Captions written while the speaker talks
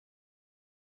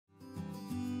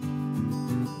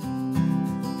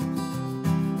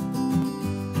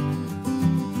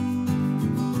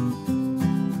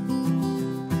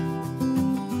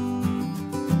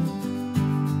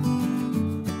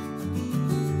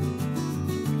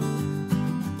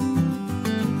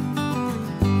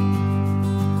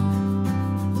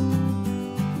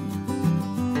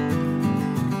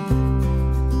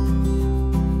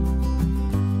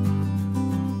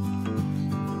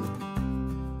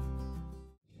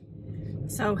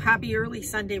So happy early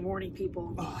Sunday morning,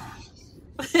 people.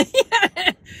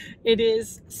 It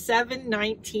is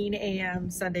 7:19 a.m.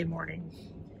 Sunday morning.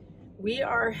 We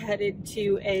are headed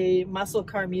to a muscle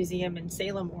car museum in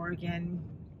Salem, Oregon,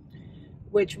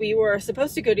 which we were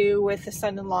supposed to go to with the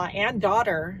son-in-law and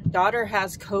daughter. Daughter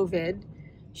has COVID.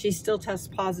 She still tests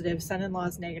positive. Son-in-law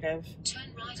is negative.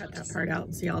 Cut that part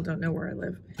out so y'all don't know where I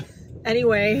live.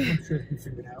 Anyway, I'm sure you can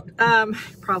figure it out.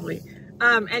 Probably.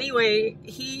 Anyway,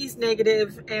 he's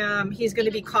negative. He's going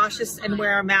to be cautious and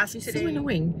wear a mask today. So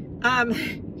annoying.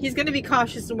 He's going to be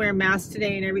cautious and wear a mask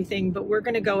today and everything, but we're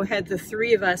going to go ahead, the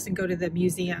three of us, and go to the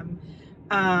museum.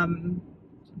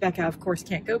 Becca, of course,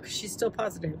 can't go because she's still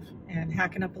positive and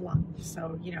hacking up a lung.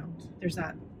 So, you know, there's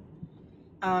that.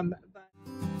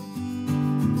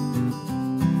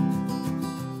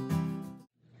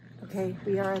 Okay,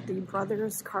 we are at the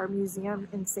Brothers Car Museum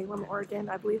in Salem, Oregon.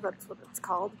 I believe that's what it's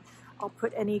called. I'll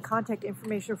put any contact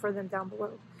information for them down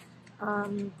below.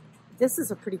 This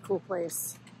is a pretty cool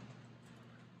place.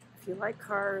 If you like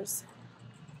cars,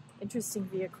 interesting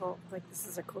vehicle, like this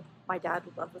is a cool, my dad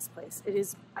would love this place. It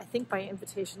is, I think, by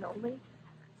invitation only.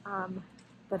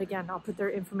 But again, I'll put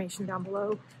their information down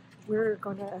below. We're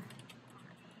going to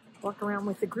walk around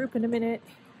with the group in a minute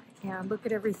and look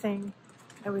at everything.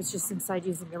 I was just inside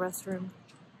using the restroom.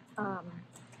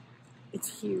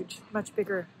 It's huge, much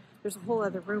bigger. There's a whole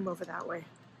other room over that way.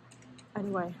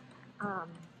 Anyway, I'm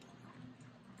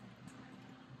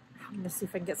gonna see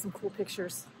if I can get some cool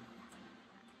pictures.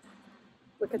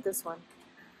 Look at this one.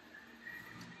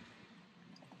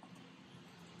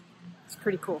 It's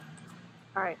pretty cool.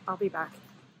 All right, I'll be back.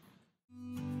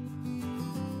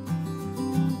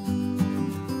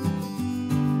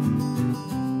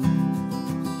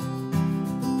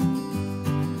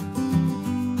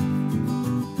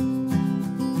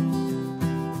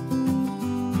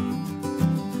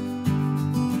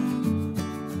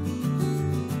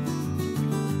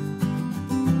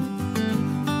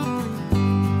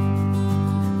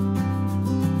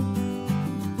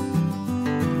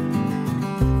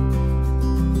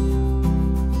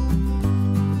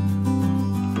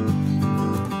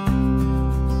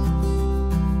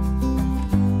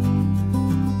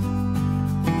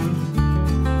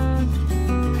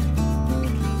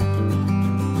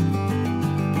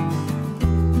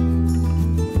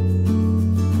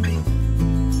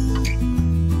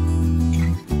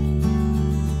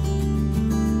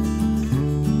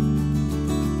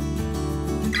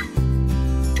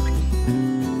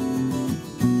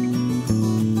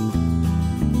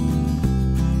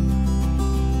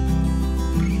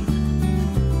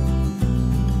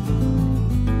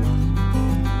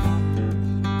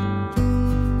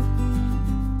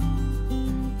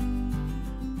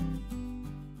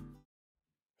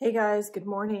 Hey guys, good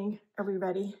morning. Are we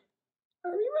ready?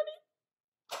 Are we ready?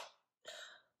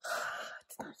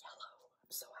 It's not yellow.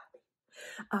 I'm so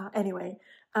happy. Anyway,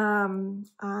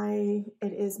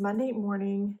 it is Monday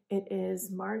morning. It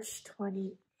is March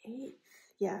 28th.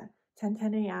 Yeah, 10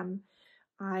 a.m.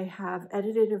 I have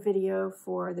edited a video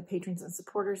for the patrons and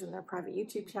supporters in their private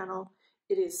YouTube channel.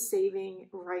 It is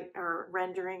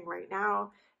rendering right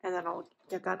now, and then I'll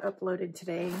get that uploaded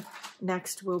today.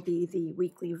 Next will be the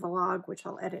weekly vlog, which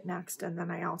I'll edit next, and then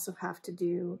I also have to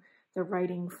do the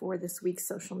writing for this week's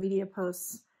social media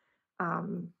posts. I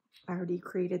already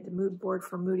created the mood board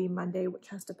for Moody Monday, which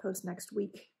has to post next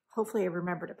week. Hopefully I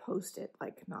remember to post it,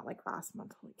 not like last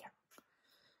month. Holy cow.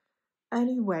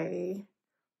 Anyway,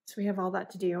 so we have all that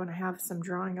to do, and I have some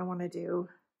drawing I want to do,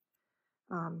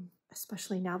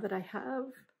 especially now that I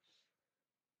have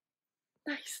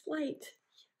nice light.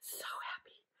 So happy.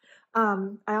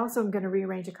 I also am going to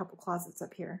rearrange a couple closets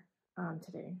up here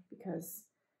today because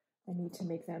I need to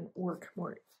make them work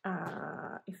more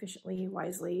efficiently,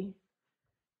 wisely,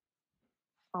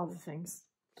 all the things.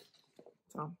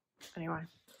 So anyway,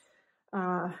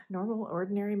 normal,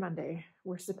 ordinary Monday.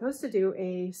 We're supposed to do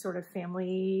a sort of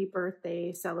family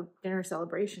birthday dinner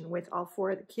celebration with all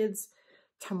four of the kids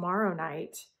tomorrow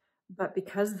night. But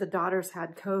because the daughter's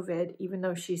had COVID, even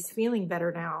though she's feeling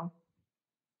better now,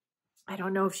 I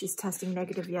don't know if she's testing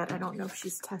negative yet. I don't know if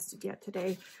she's tested yet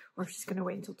today or if she's going to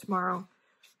wait until tomorrow.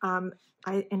 In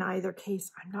either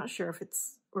case, I'm not sure if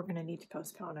we're going to need to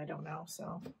postpone. I don't know.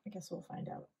 So I guess we'll find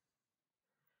out.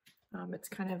 It's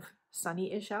kind of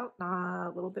sunny-ish out,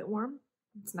 a little bit warm.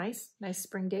 It's nice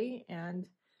spring day. And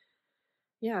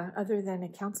yeah, other than a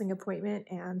counseling appointment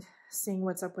and seeing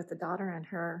what's up with the daughter and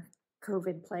her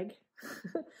COVID plague,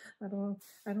 I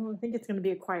don't think it's going to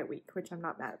be a quiet week, which I'm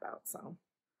not mad about. So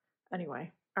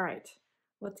anyway, all right,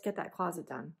 let's get that closet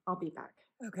done. I'll be back.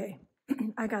 Okay,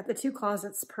 I got the two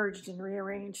closets purged and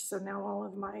rearranged, so now all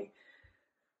of my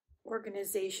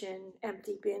organization,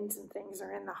 empty bins and things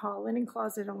are in the hall linen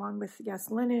closet along with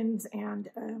guest linens and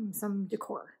some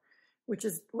decor, which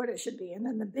is what it should be. And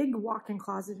then the big walk-in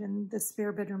closet in the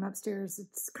spare bedroom upstairs,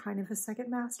 it's kind of a second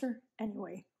master.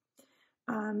 Anyway,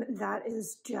 that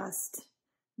is just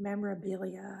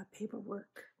memorabilia,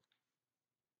 paperwork,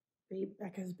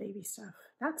 Becca's baby stuff,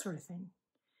 that sort of thing.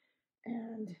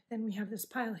 And then we have this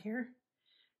pile here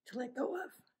to let go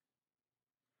of.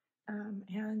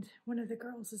 And one of the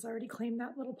girls has already claimed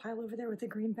that little pile over there with the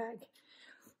green bag.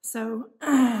 So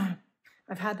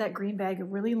I've had that green bag a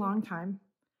really long time.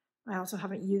 I also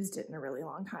haven't used it in a really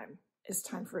long time. It's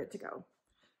time for it to go.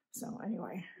 So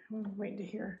anyway, I'm waiting to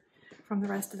hear from the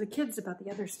rest of the kids about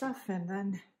the other stuff, and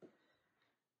then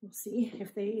we'll see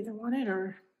if they either want it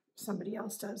or somebody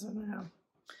else does. I don't know.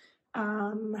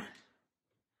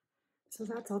 So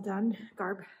that's all done.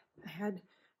 I had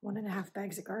 1.5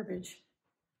 bags of garbage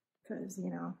because, you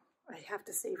know, I have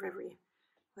to save every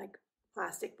like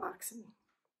plastic box. And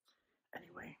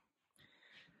anyway,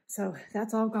 so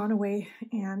that's all gone away.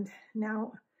 And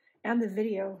now, and the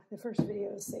first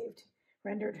video is saved,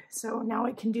 rendered. So now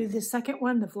I can do the second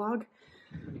one, the vlog,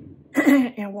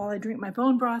 and while I drink my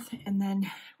bone broth and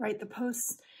then write the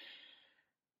posts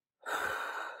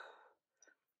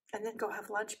and then go have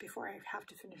lunch before I have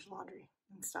to finish laundry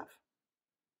and stuff.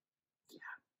 Yeah,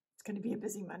 it's going to be a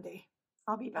busy Monday.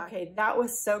 I'll be back. Okay, that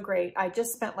was so great. I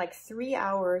just spent like 3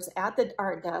 hours at the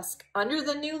art desk under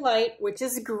the new light, which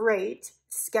is great,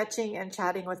 sketching and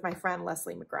chatting with my friend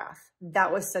Leslie McGrath.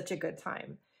 That was such a good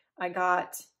time. I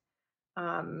got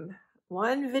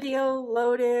one video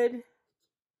loaded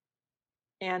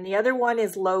and the other one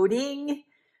is loading.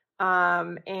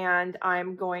 And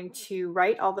I'm going to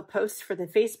write all the posts for the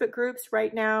Facebook groups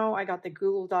right now. I got the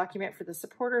Google document for the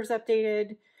supporters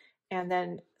updated, and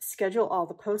then schedule all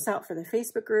the posts out for the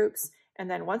Facebook groups.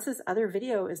 And then once this other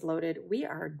video is loaded, we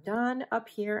are done up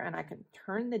here and I can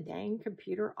turn the dang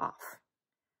computer off.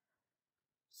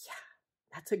 Yeah,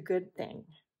 that's a good thing.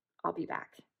 I'll be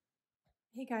back.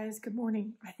 Hey guys, good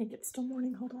morning. I think it's still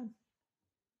morning. Hold on.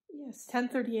 Yes,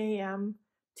 10:30 a.m.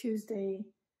 Tuesday,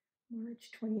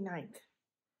 March 29th.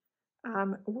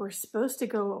 We're supposed to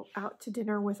go out to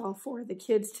dinner with all 4 of the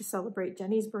kids to celebrate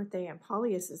Jenny's birthday and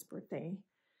Pollyus's birthday,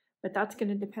 but that's going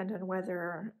to depend on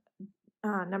whether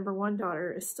number 1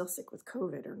 daughter is still sick with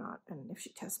COVID or not, and if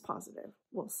she tests positive,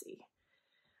 we'll see.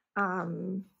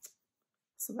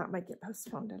 So that might get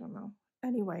postponed, I don't know.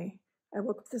 Anyway, I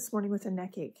woke up this morning with a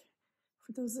neck ache.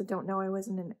 For those that don't know, I was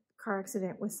in a car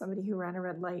accident with somebody who ran a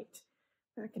red light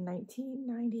back in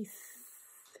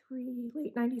 1993,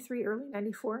 late 93, early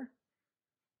 94.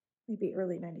 Maybe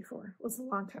early 94. It was a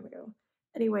long time ago.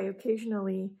 Anyway,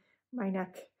 occasionally my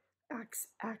neck acts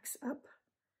up,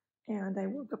 and I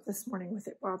woke up this morning with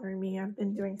it bothering me. I've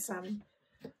been doing some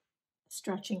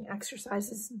stretching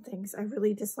exercises and things. I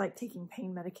really dislike taking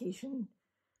pain medication,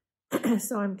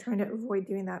 so I'm trying to avoid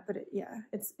doing that. But yeah,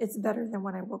 it's better than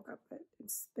when I woke up, but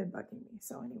it's been bugging me.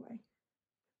 So anyway,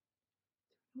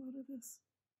 a lot of this,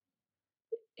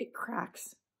 it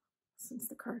cracks since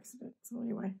the car accident. So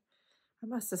anyway, I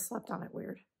must have slept on it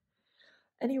weird.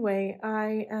 Anyway,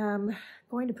 I am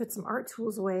going to put some art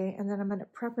tools away, and then I'm going to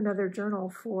prep another journal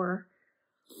for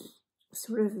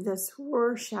sort of this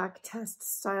Rorschach test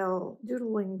style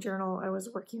doodling journal I was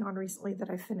working on recently that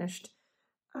I finished.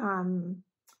 I'll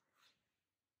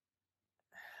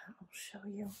show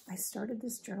you. I started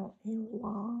this journal a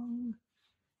long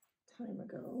time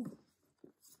ago.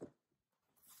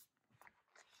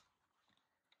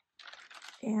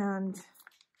 And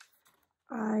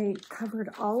I covered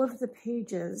all of the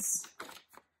pages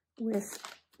with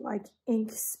like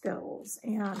ink spills,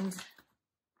 and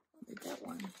let me get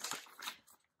one.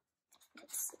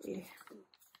 Let's see.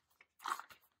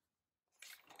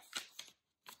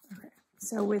 Okay,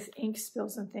 so with ink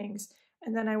spills and things,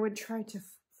 and then I would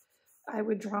I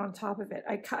would draw on top of it.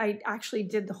 I actually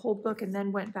did the whole book and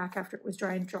then went back after it was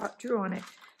dry and drew on it.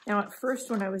 Now at first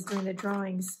when I was doing the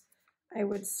drawings, I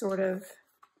would sort of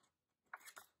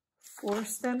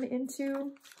force them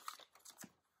into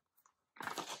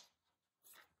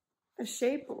a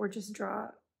shape or just draw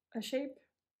a shape,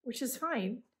 which is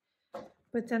fine.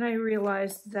 But then I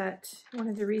realized that one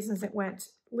of the reasons it went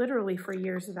literally for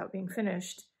years without being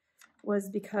finished was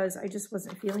because I just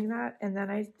wasn't feeling that. And then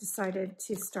I decided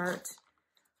to start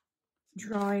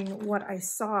drawing what I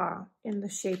saw in the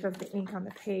shape of the ink on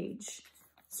the page,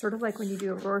 sort of like when you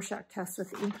do a Rorschach test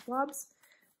with the ink blobs.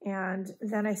 And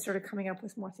then I started coming up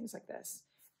with more things like this.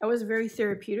 It was very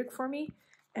therapeutic for me,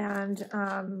 and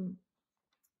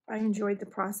I enjoyed the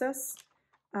process.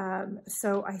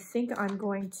 So I think I'm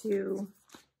going to,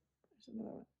 there's another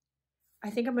one. I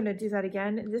think I'm going to do that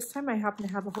again. This time I happen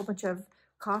to have a whole bunch of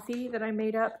coffee that I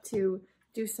made up to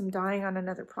do some dyeing on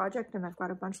another project, and I've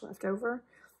got a bunch left over.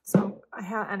 So I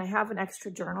have an extra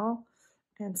journal.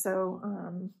 And so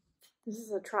this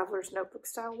is a Traveler's Notebook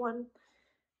style one.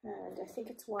 And I think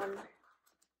it's one,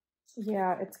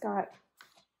 yeah, it's got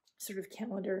sort of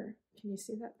calendar. Can you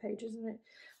see that page, isn't it?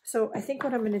 So I think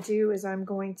what I'm going to do is I'm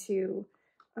going to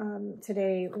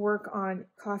today work on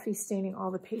coffee staining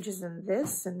all the pages in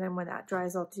this, and then when that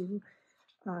dries I'll do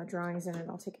drawings in it.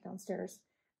 I'll take it downstairs.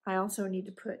 I also need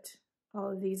to put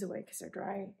all of these away because they're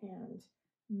dry, and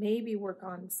maybe work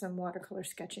on some watercolor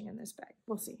sketching in this bag.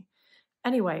 We'll see.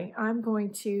 Anyway, I'm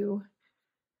going to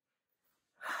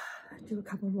do a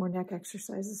couple more neck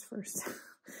exercises first.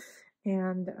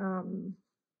 And oh man,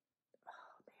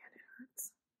 it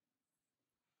hurts.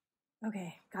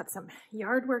 Okay, got some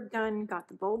yard work done, got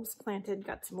the bulbs planted,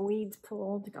 got some weeds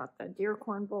pulled, got the deer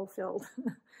corn bowl filled.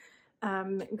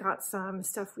 Got some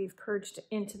stuff we've purged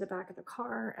into the back of the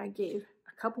car. I gave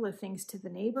a couple of things to the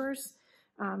neighbors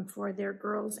for their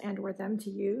girls and or them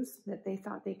to use that they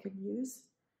thought they could use.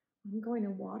 I'm going to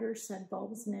water said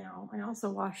bulbs now. I also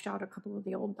washed out a couple of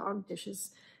the old dog dishes.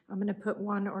 I'm going to put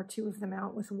 1 or 2 of them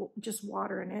out with just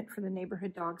water in it for the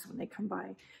neighborhood dogs when they come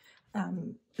by.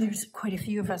 There's quite a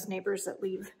few of us neighbors that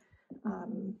leave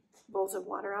bowls of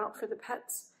water out for the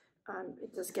pets.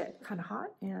 It does get kind of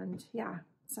hot, and yeah.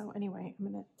 So anyway,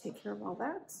 I'm going to take care of all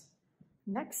that.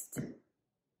 Next.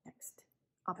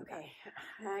 Okay,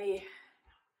 I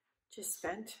just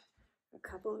spent a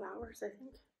couple of hours, I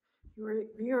think,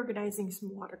 reorganizing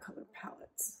some watercolor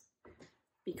palettes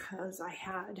because I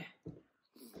had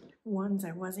ones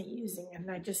I wasn't using, and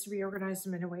I just reorganized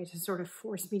them in a way to sort of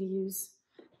force me to use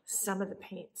some of the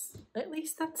paints. At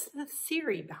least that's the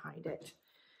theory behind it.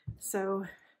 So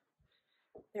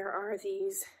there are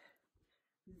these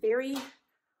very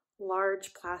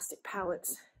large plastic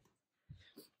palettes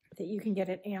that you can get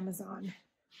at Amazon.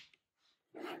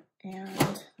 And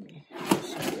let me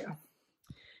show you.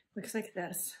 Looks like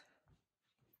this.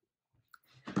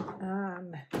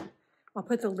 I'll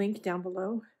put the link down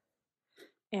below.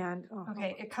 And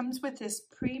okay, it comes with this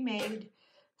pre-made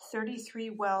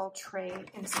 33 well tray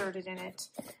inserted in it,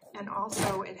 and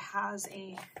also it has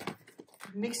a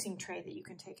mixing tray that you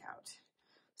can take out.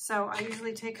 So I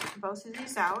usually take both of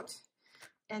these out,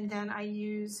 and then I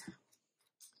use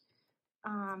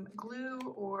glue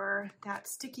or that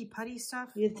sticky putty stuff.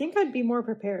 You'd think I'd be more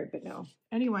prepared, but no.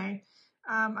 Anyway,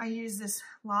 I use this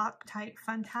Loctite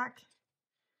Fun Tack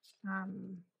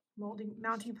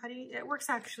mounting putty. It works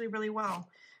actually really well.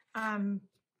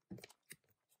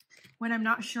 When I'm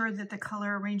not sure that the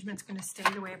color arrangement's going to stay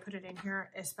the way I put it in here,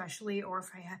 especially, or if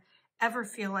I ever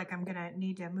feel like I'm going to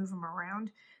need to move them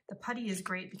around, the putty is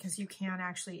great because you can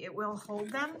actually, it will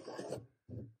hold them,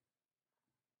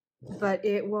 but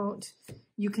it won't,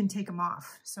 you can take them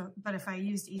off. So, but if I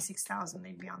used E6000,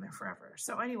 they'd be on there forever.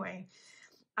 So anyway,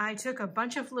 I took a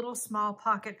bunch of little small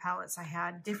pocket palettes. I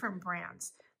had different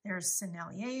brands. There's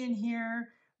Sennelier in here.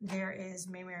 There is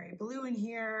Mayberry Blue in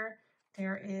here.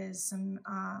 There is some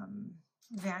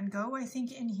Van Gogh, I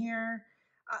think, in here.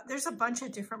 There's a bunch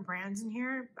of different brands in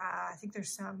here. I think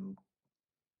there's some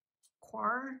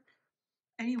Quar.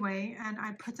 Anyway, and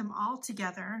I put them all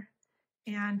together.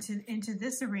 And into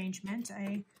this arrangement,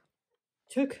 I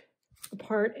took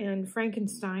apart and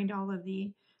Frankensteined all of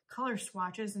the color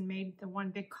swatches and made the one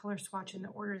big color swatch in the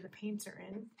order the paints are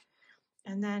in.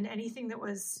 And then anything that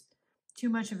was too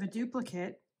much of a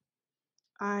duplicate,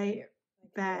 I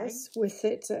bagged with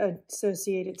its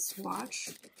associated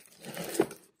swatch.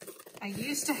 I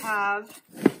used to have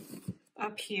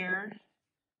up here,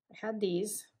 I had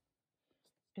these,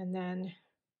 and then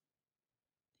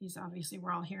these obviously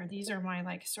were all here. These are my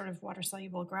like sort of water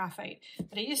soluble graphite.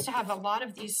 But I used to have a lot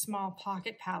of these small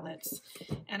pocket palettes.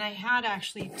 And I had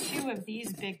actually 2 of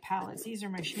these big palettes. These are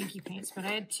my Schminky paints, but I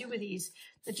had 2 of these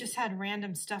that just had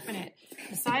random stuff in it.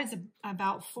 Besides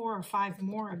about 4 or 5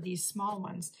 more of these small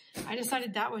ones. I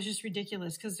decided that was just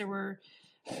ridiculous because there were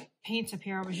paints up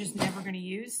here I was just never going to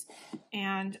use.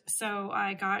 And so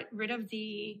I got rid of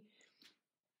the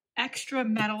extra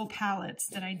metal palettes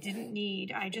that I didn't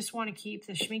need. I just want to keep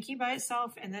the Schminky by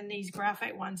itself, and then these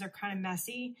graphite ones are kind of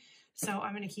messy, so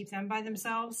I'm going to keep them by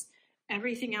themselves.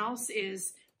 Everything else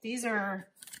is, these are,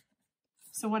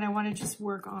 so when I want to just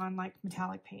work on like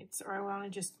metallic paints, or I want to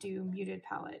just do muted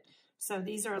palette. So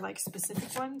these are like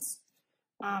specific ones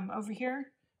over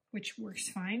here, which works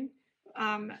fine.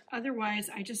 Otherwise,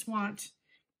 I just want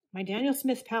my Daniel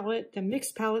Smith palette, the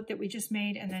mixed palette that we just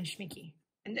made, and then Schminky.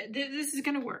 And this is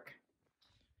going to work.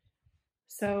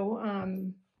 So,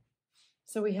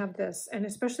 So we have this, and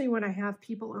especially when I have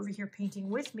people over here painting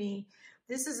with me,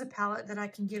 this is a palette that I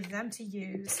can give them to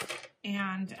use,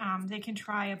 and they can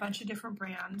try a bunch of different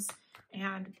brands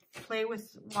and play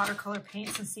with watercolor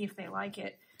paints and see if they like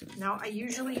it. Now, I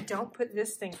usually don't put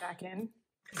this thing back in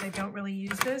because I don't really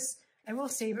use this. I will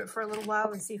save it for a little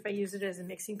while and see if I use it as a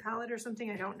mixing palette or something.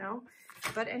 I don't know.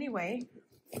 But anyway,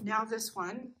 now this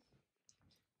one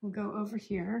will go over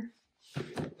here.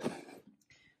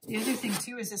 The other thing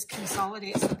too is this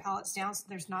consolidates the palettes down so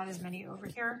there's not as many over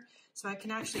here. So I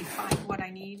can actually find what I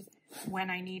need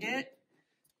when I need it.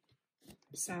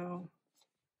 So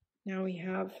now we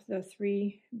have the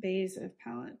 3 bays of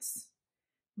palettes.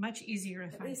 Much easier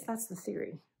to find. At least that's the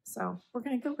theory. So we're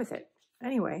going to go with it.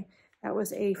 Anyway, that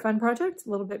was a fun project. A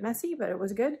little bit messy, but it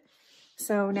was good.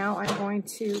 So now I'm going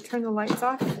to turn the lights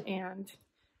off and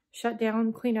shut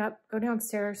down, clean up, go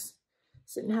downstairs,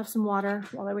 sit and have some water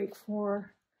while I wait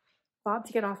for Bob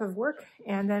to get off of work.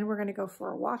 And then we're going to go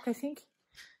for a walk, I think,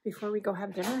 before we go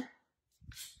have dinner.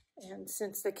 And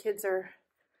since the kids are,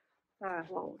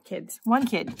 well, kids, one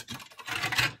kid,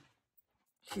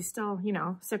 she's still, you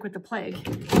know, sick with the plague.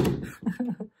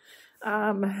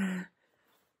 We're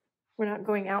not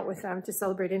going out with them to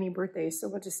celebrate any birthdays, so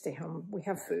we'll just stay home. We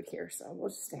have food here, so we'll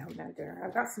just stay home and have dinner.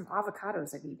 I've got some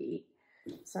avocados I need to eat.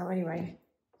 So anyway,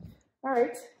 all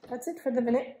right, that's it for the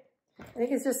minute. I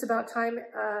think it's just about time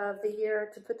of the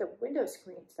year to put the window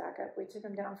screens back up. We took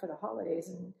them down for the holidays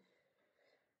and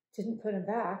didn't put them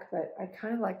back, but I'd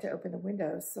kind of like to open the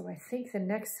windows. So I think the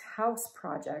next house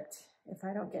project, if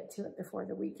I don't get to it before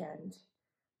the weekend,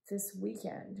 this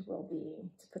weekend will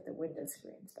be to put the window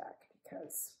screens back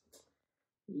because,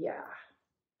 yeah.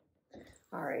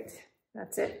 All right,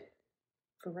 that's it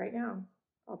for right now.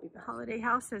 I'll be back. Holiday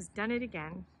House has done it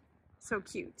again. So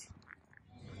cute.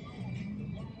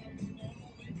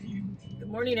 Good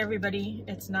morning, everybody.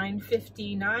 It's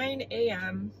 9:59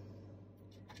 a.m.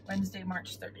 Wednesday,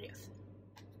 March 30th.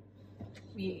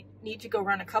 We need to go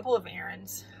run a couple of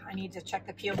errands. I need to check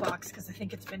the P.O. box because I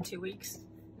think it's been 2 weeks.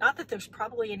 Not that there's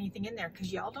probably anything in there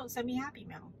because y'all don't send me happy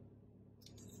mail.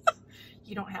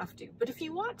 You don't have to. But if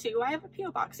you want to, I have a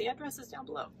P.O. box. The address is down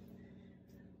below.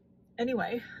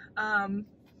 Anyway, I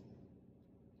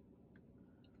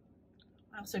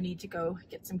also need to go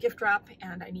get some gift wrap,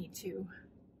 and I need to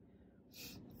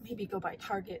maybe go by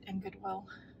Target and Goodwill.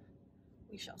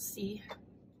 We shall see.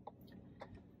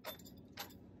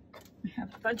 I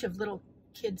have a bunch of little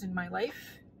kids in my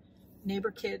life, neighbor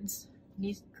kids,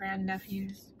 niece,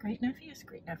 grandnephews,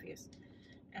 great-nephews,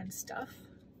 and stuff.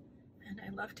 And I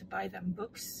love to buy them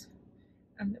books.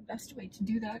 And the best way to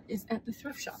do that is at the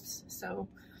thrift shops. So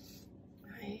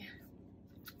I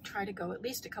try to go at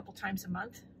least a couple times a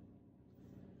month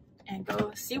and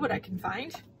go see what I can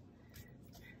find.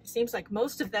 It seems like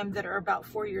most of them that are about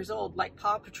 4 years old like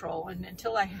Paw Patrol, and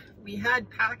until we had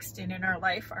Paxton in our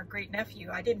life, our great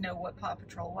nephew, I didn't know what Paw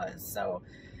Patrol was. So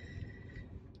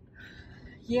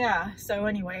yeah, so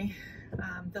anyway,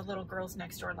 the little girls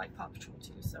next door like Paw Patrol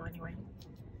too. So anyway,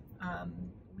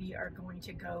 we are going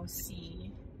to go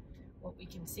see what we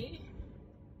can see,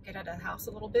 get out of the house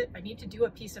a little bit. I need to do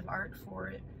a piece of art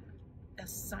for a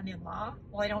son-in-law.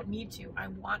 Well, I don't need to, I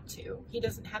want to. He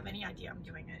doesn't have any idea I'm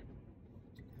doing it.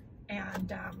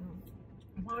 And I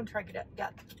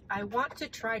want to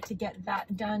try to get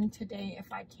that done today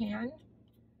if I can.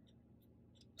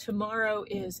 Tomorrow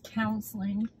is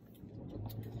counseling,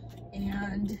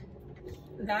 and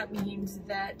that means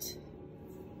that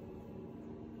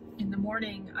in the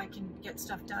morning I can get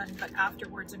stuff done, but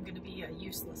afterwards I'm going to be a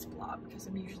useless blob because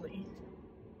I'm usually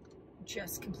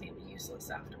just completely useless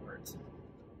afterwards.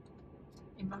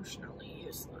 Emotionally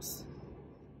useless.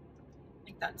 I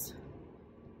think that's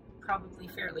probably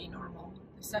fairly normal.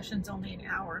 The session's only an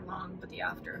hour long, but the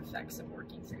after effects of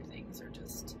working through things are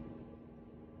just,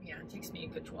 yeah, it takes me a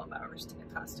good 12 hours to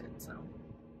get past it. So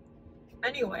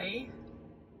anyway,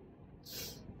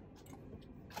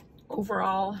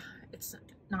 overall, it's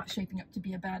not shaping up to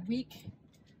be a bad week.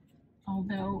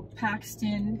 Although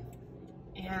Paxton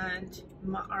and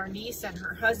our niece and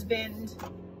her husband,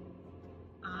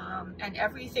 and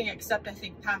everything except I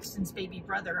think Paxton's baby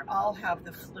brother all have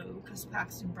the flu because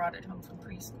Paxton brought it home from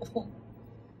preschool.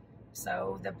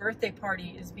 So the birthday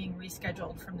party is being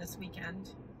rescheduled from this weekend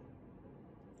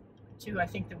to I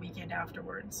think the weekend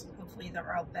afterwards. Hopefully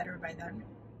they're all better by then.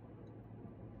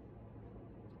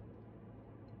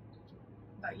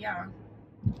 But yeah,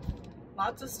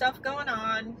 lots of stuff going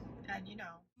on, and you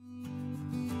know.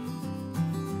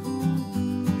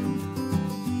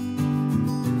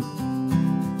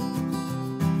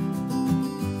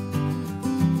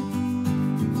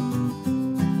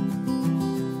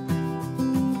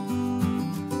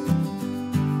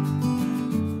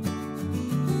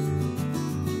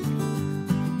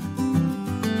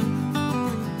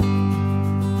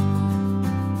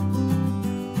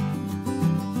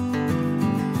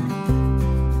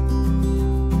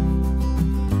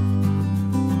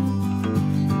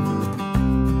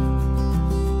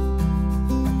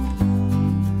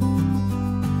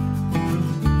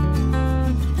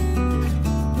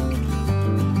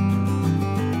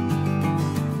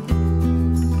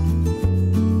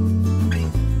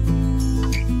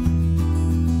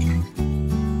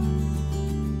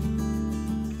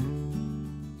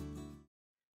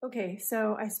 Okay,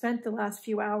 so I spent the last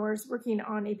few hours working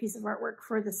on a piece of artwork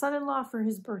for the son-in-law for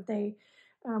his birthday,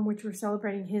 which we're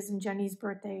celebrating his and Jenny's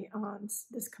birthday on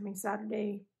this coming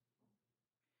Saturday,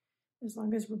 as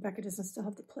long as Rebecca doesn't still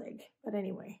have the plague. But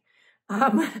anyway,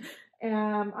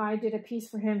 I did a piece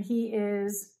for him. He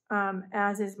is,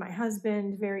 as is my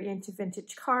husband, very into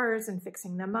vintage cars and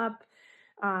fixing them up.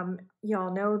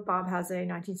 Y'all know Bob has a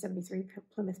 1973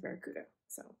 Plymouth Barracuda.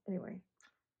 So anyway,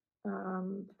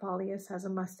 Paulius has a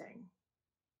Mustang,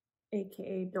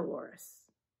 aka Dolores.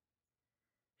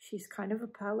 She's kind of a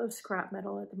pile of scrap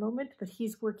metal at the moment, but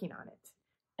he's working on it.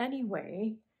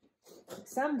 Anyway,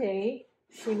 someday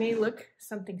she may look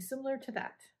something similar to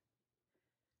that.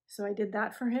 So I did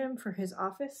that for him for his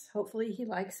office. Hopefully he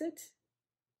likes it.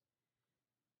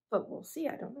 But we'll see,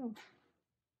 I don't know.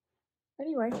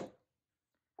 Anyway,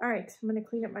 all right, I'm gonna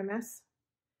clean up my mess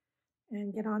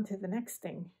and get on to the next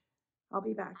thing. I'll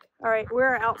be back. All right,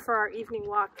 we're out for our evening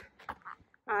walk.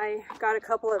 I got a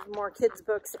couple of more kids'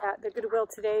 books at the Goodwill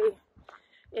today.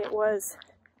 It was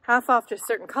half off to a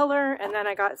certain color, and then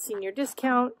I got senior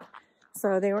discount,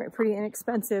 so they were pretty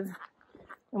inexpensive.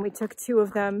 And we took 2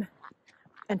 of them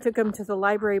and took them to the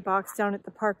library box down at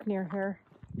the park near here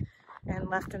and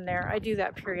left them there. I do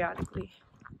that periodically.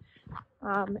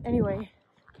 Anyway,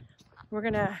 we're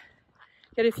gonna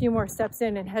get a few more steps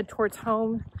in and head towards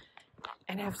home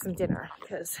and have some dinner,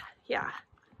 because yeah,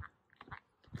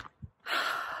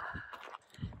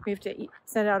 we have to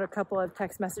send out a couple of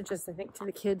text messages, I think, to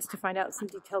the kids to find out some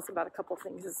details about a couple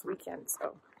things this weekend.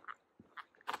 So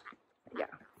yeah,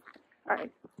 all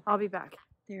right, I'll be back.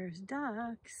 There's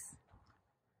ducks.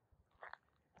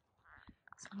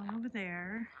 There's one over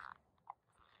there.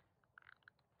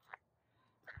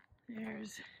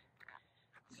 There's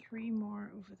 3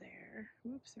 more over there.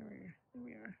 Oops, there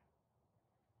we are.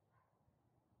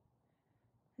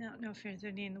 I don't know if there's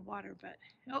any in the water, but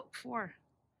oh, 4.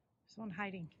 There's one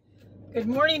hiding. Good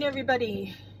morning,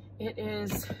 everybody. It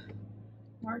is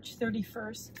March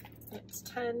 31st. It's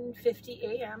 10:50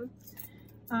 a.m.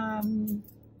 I'm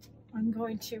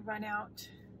going to run out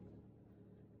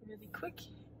really quick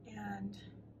and,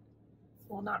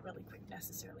 well, not really quick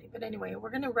necessarily, but anyway,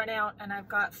 we're going to run out, and I've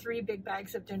got 3 big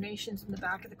bags of donations in the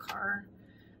back of the car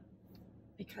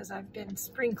because I've been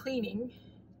spring cleaning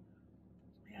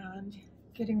and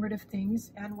getting rid of things,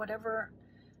 and whatever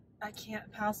I can't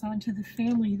pass on to the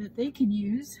family that they can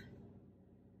use,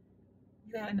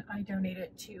 then I donate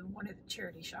it to one of the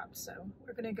charity shops. So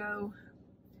we're gonna go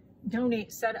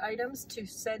donate said items to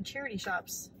said charity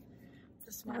shops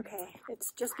this morning. Okay,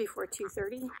 it's just before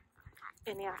 2:30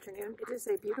 in the afternoon. It is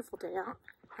a beautiful day out,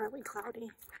 partly cloudy,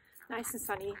 nice and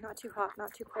sunny, not too hot,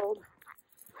 not too cold.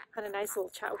 Had a nice little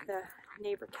chat with the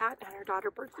neighbor cat and her daughter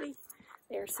Berkeley.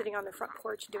 They're sitting on the front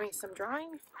porch doing some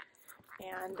drawing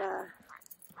and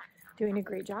doing a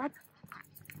great job.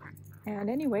 And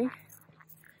anyway,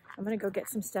 I'm gonna go get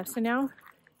some steps in now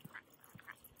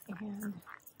and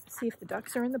see if the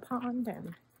ducks are in the pond,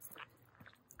 and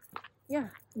yeah,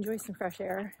 enjoy some fresh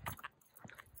air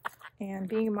and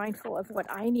being mindful of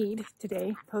what I need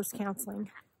today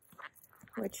post-counseling,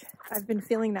 which I've been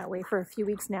feeling that way for a few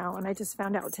weeks now, and I just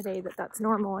found out today that that's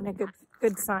normal and a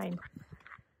good sign.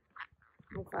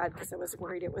 I'm glad, because I was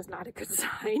worried it was not a good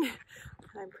sign.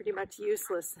 I'm pretty much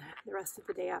useless the rest of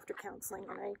the day after counseling,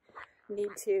 and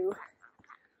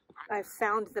I've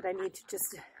found that I need to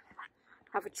just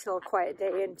have a chill, quiet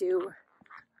day and do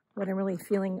what I'm really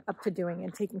feeling up to doing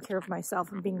and taking care of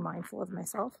myself and being mindful of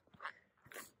myself.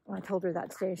 When I told her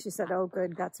that today, she said, oh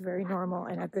good, that's very normal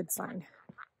and a good sign.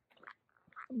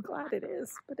 I'm glad it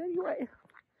is. But anyway,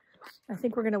 I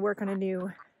think we're going to work on a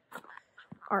new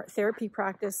art therapy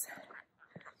practice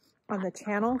on the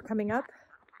channel coming up.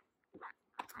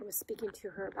 I was speaking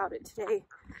to her about it today,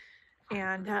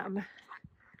 and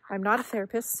I'm not a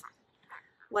therapist,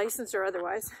 licensed or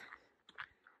otherwise.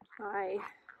 I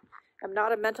am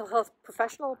not a mental health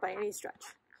professional by any stretch,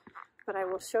 but I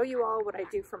will show you all what I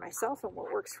do for myself and what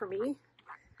works for me.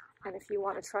 And if you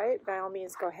want to try it, by all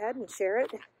means, go ahead and share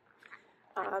it.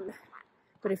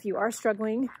 But if you are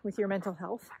struggling with your mental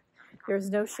health, there's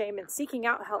no shame in seeking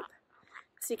out help,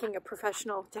 seeking a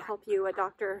professional to help you, a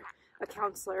doctor, a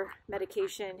counselor,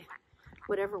 medication,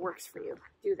 whatever works for you.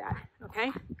 Do that,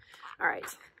 okay? All right.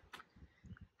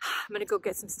 I'm gonna go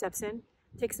get some steps in,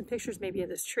 take some pictures maybe of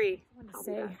this tree. I want to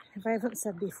say, if I haven't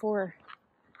said before,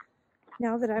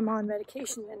 now that I'm on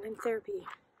medication and in therapy,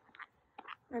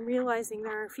 I'm realizing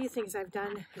there are a few things I've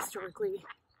done historically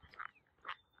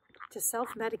to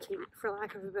self-medicate, for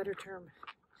lack of a better term.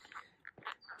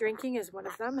 Drinking is one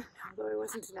of them. Although I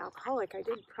wasn't an alcoholic, I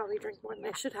did probably drink more than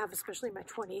I should have, especially in my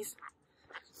 20s.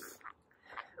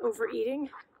 Overeating,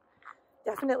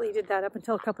 Definitely did that up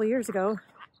until a couple of years ago.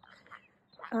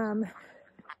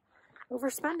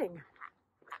 Overspending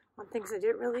on things I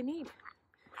didn't really need.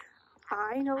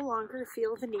 I no longer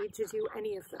feel the need to do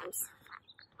any of those.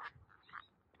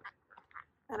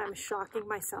 And I'm shocking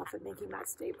myself at making that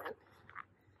statement.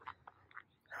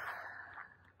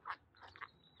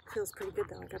 Feels pretty good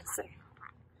though, I gotta say.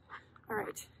 All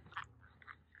right.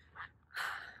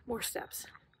 More steps.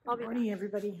 Good morning,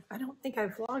 everybody. I don't think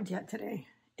I've vlogged yet today.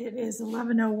 It is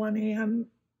 11:01 a.m.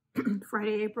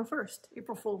 Friday, April 1st,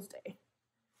 April Fool's Day.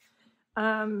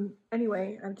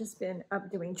 Anyway, I've just been up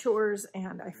doing chores,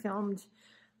 and I filmed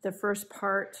the first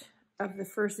part of the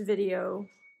first video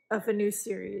of a new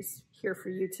series here for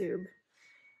YouTube.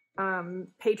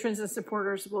 Patrons and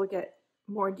supporters will get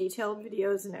more detailed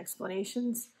videos and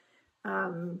explanations.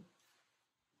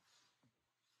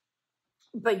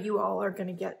 But you all are going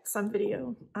to get some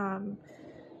video.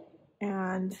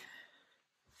 And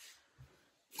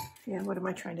yeah, what am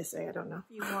I trying to say? I don't know.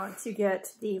 If you want to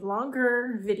get the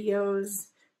longer videos,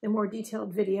 the more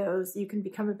detailed videos, you can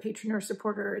become a patron or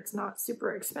supporter. It's not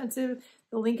super expensive.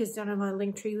 The link is down in my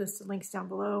link tree, list of links down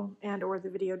below, and or the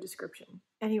video description.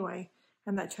 Anyway,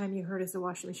 and that chime you heard is the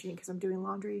washing machine because I'm doing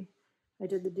laundry. I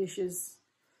did the dishes,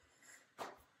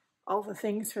 all the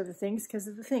things for the things because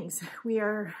of the things. We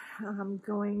are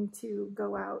going to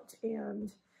go out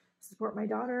and support my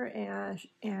daughter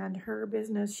and her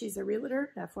business. She's a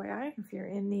realtor, FYI. If you're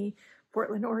in the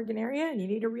Portland, Oregon area and you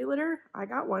need a realtor, I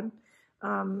got one.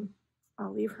 I'll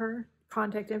leave her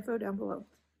contact info down below.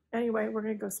 Anyway, we're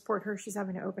going to go support her. She's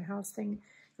having an open house thing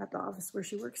at the office where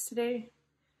she works today.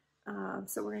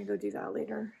 So we're going to go do that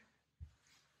later.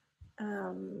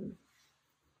 We're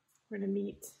going to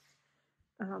meet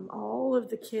all of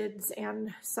the kids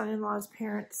and son-in-law's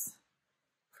parents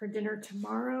for dinner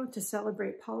tomorrow to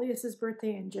celebrate Paulius's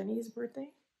birthday and Jenny's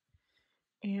birthday.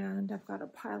 And I've got a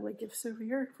pile of gifts over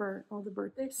here for all the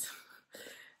birthdays.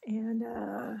 And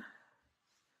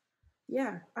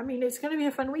yeah, I mean, it's going to be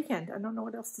a fun weekend. I don't know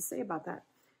what else to say about that.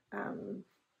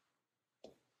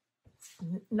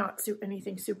 Not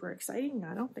anything super exciting,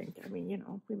 I don't think. I mean, you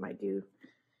know, we might do,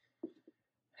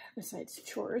 besides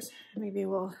chores, maybe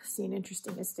we'll see an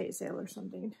interesting estate sale or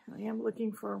something. I am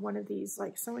looking for one of these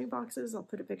like sewing boxes. I'll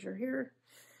put a picture here.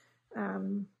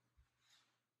 Kind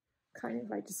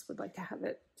of, I just would like to have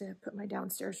it to put my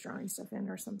downstairs drawing stuff in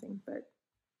or something, but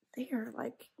they are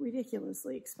like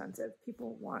ridiculously expensive.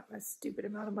 People want a stupid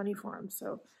amount of money for them.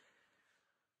 So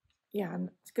yeah,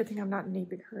 it's a good thing I'm not in a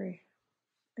big hurry.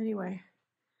 Anyway,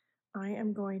 I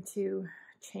am going to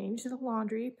change the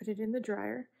laundry, put it in the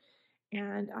dryer,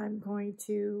 and I'm going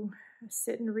to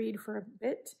sit and read for a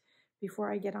bit before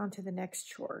I get on to the next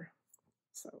chore.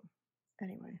 So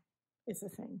anyway, it's a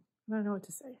thing. I don't know what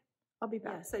to say. I'll be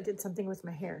back. Yes, I did something with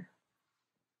my hair.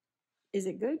 Is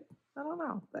it good? I don't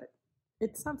know, but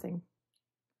it's something.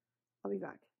 I'll be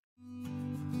back.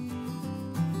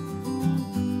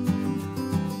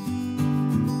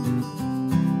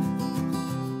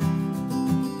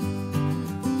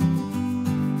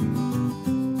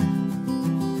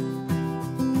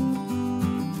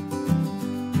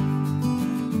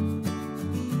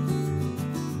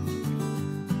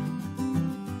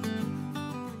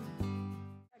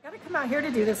 Out here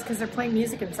to do this because they're playing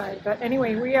music inside. But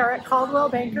anyway, we are at Caldwell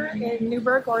Banker in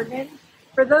Newburgh, Oregon.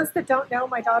 For those that don't know,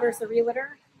 my daughter's a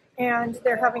realtor and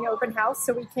they're having an open house,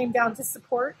 so we came down to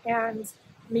support and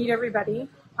meet everybody.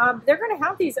 They're going to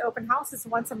have these open houses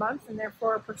once a month, and they're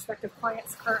for prospective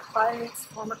clients, current clients,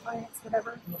 former clients,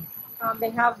 whatever. They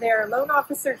have their loan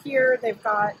officer here, they've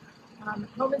got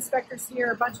home inspectors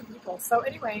here, a bunch of people. So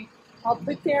anyway, I'll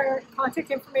put their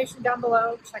contact information down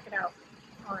below. Check it out.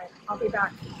 All right, I'll be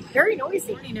back. Very noisy.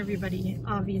 Good morning, everybody.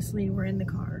 Obviously, we're in the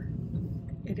car.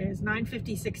 It is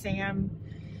 9:56 a.m.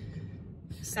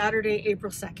 Saturday,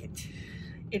 April 2nd.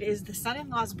 It is the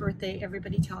son-in-law's birthday.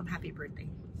 Everybody tell him happy birthday.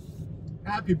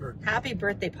 Happy birthday. Happy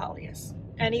birthday, Paulius.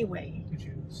 Anyway. Did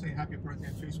you say happy birthday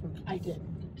on Facebook? I did.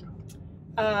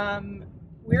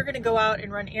 We're going to go out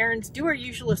and run errands, do our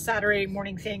usual Saturday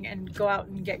morning thing, and go out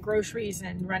and get groceries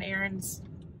and run errands.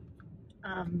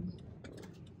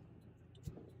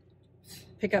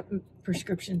 Pick up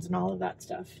prescriptions and all of that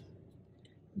stuff.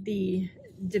 The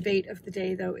debate of the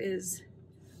day, though, is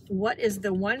what is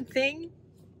the one thing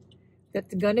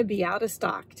that's going to be out of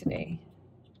stock today?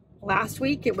 Last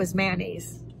week, it was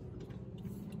mayonnaise.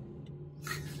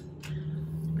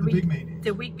 Big mayonnaise.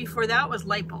 The week before that was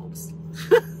light bulbs.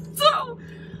 So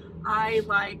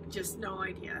I just no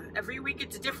idea. Every week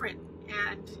it's different,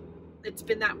 and it's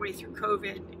been that way through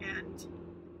COVID, and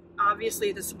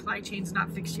obviously the supply chain's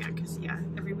not fixed yet because yeah,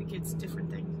 every week it's a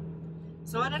different thing.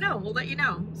 So I don't know. We'll let you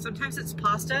know. Sometimes it's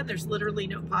pasta. There's literally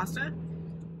no pasta.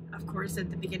 Of course, at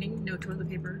the beginning, no toilet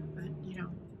paper. But, you know,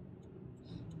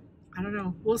 I don't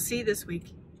know. We'll see this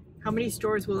week. How many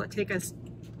stores will it take us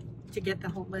to get the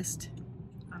whole list?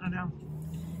 I don't know.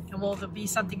 And will there be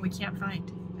something we can't find?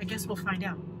 I guess we'll find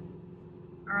out.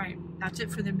 All right. That's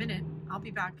it for the minute. I'll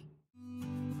be back.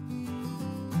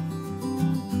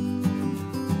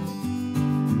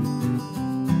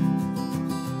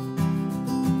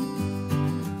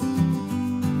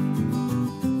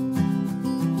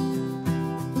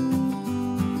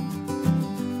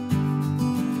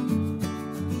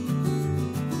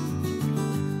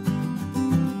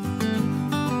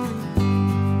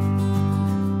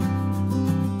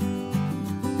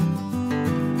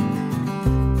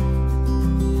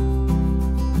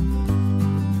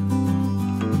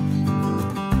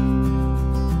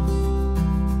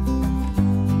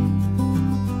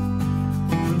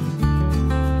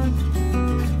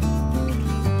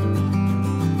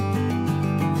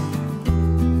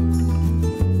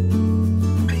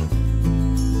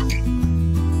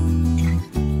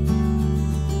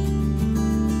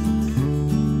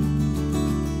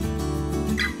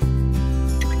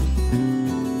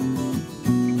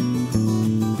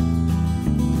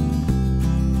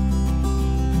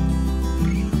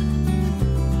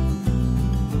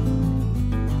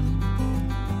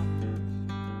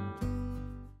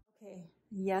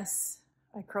 Yes,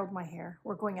 I curled my hair.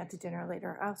 We're going out to dinner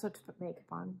later. I also have to put makeup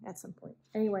on at some point.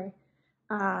 Anyway,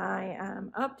 I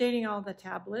am updating all the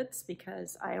tablets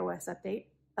because iOS update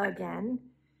again.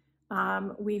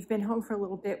 We've been home for a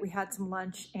little bit. We had some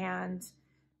lunch and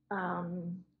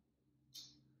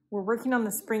we're working on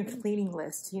the spring cleaning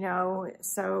list, you know,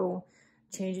 so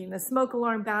changing the smoke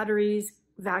alarm batteries,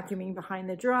 vacuuming behind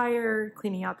the dryer,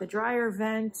 cleaning out the dryer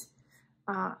vent,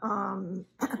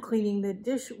 cleaning the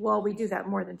dish. Well, we do that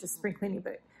more than just spring cleaning,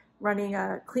 but running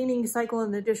a cleaning cycle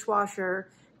in the dishwasher,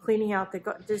 cleaning out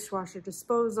the dishwasher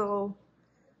disposal,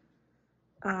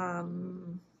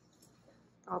 all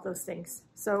those things.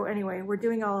 So anyway, we're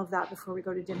doing all of that before we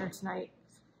go to dinner tonight.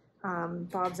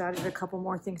 Bob's added a couple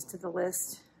more things to the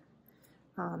list.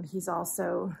 He's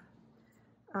also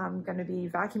going to be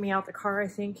vacuuming out the car, I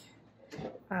think.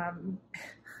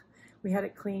 We had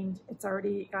it cleaned. It's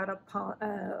already got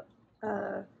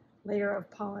a layer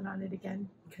of pollen on it again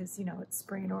because, you know, it's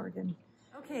spring in Oregon.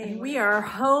 Okay, anyway. We are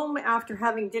home after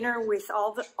having dinner with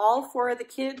all four of the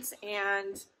kids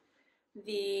and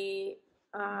the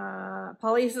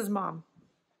Paulius's mom,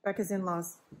 Becca's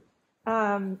in-laws.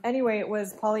 Anyway, it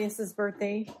was Paulius's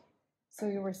birthday, so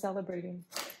we were celebrating.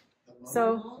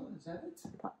 So, is that it?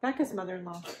 Becca's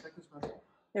mother-in-law.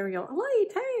 There we go. Light,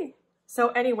 hey. So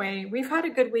anyway, we've had a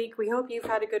good week. We hope you've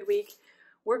had a good week.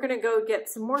 We're going to go get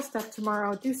some more stuff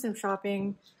tomorrow, do some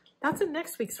shopping. That's in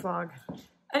next week's vlog.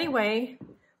 Anyway,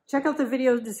 check out the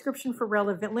video description for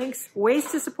relevant links. Ways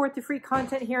to support the free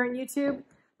content here on YouTube.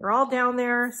 They're all down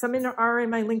there. Some are in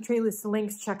my link tree list of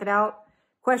links. Check it out.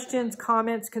 Questions,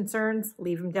 comments, concerns,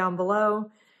 leave them down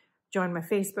below. Join my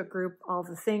Facebook group. All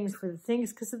the things for the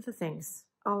things because of the things.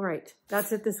 All right,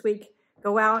 that's it this week.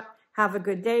 Go out. Have a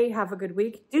good day. Have a good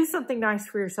week. Do something nice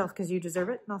for yourself because you deserve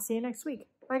it. And I'll see you next week.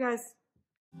 Bye,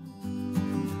 guys.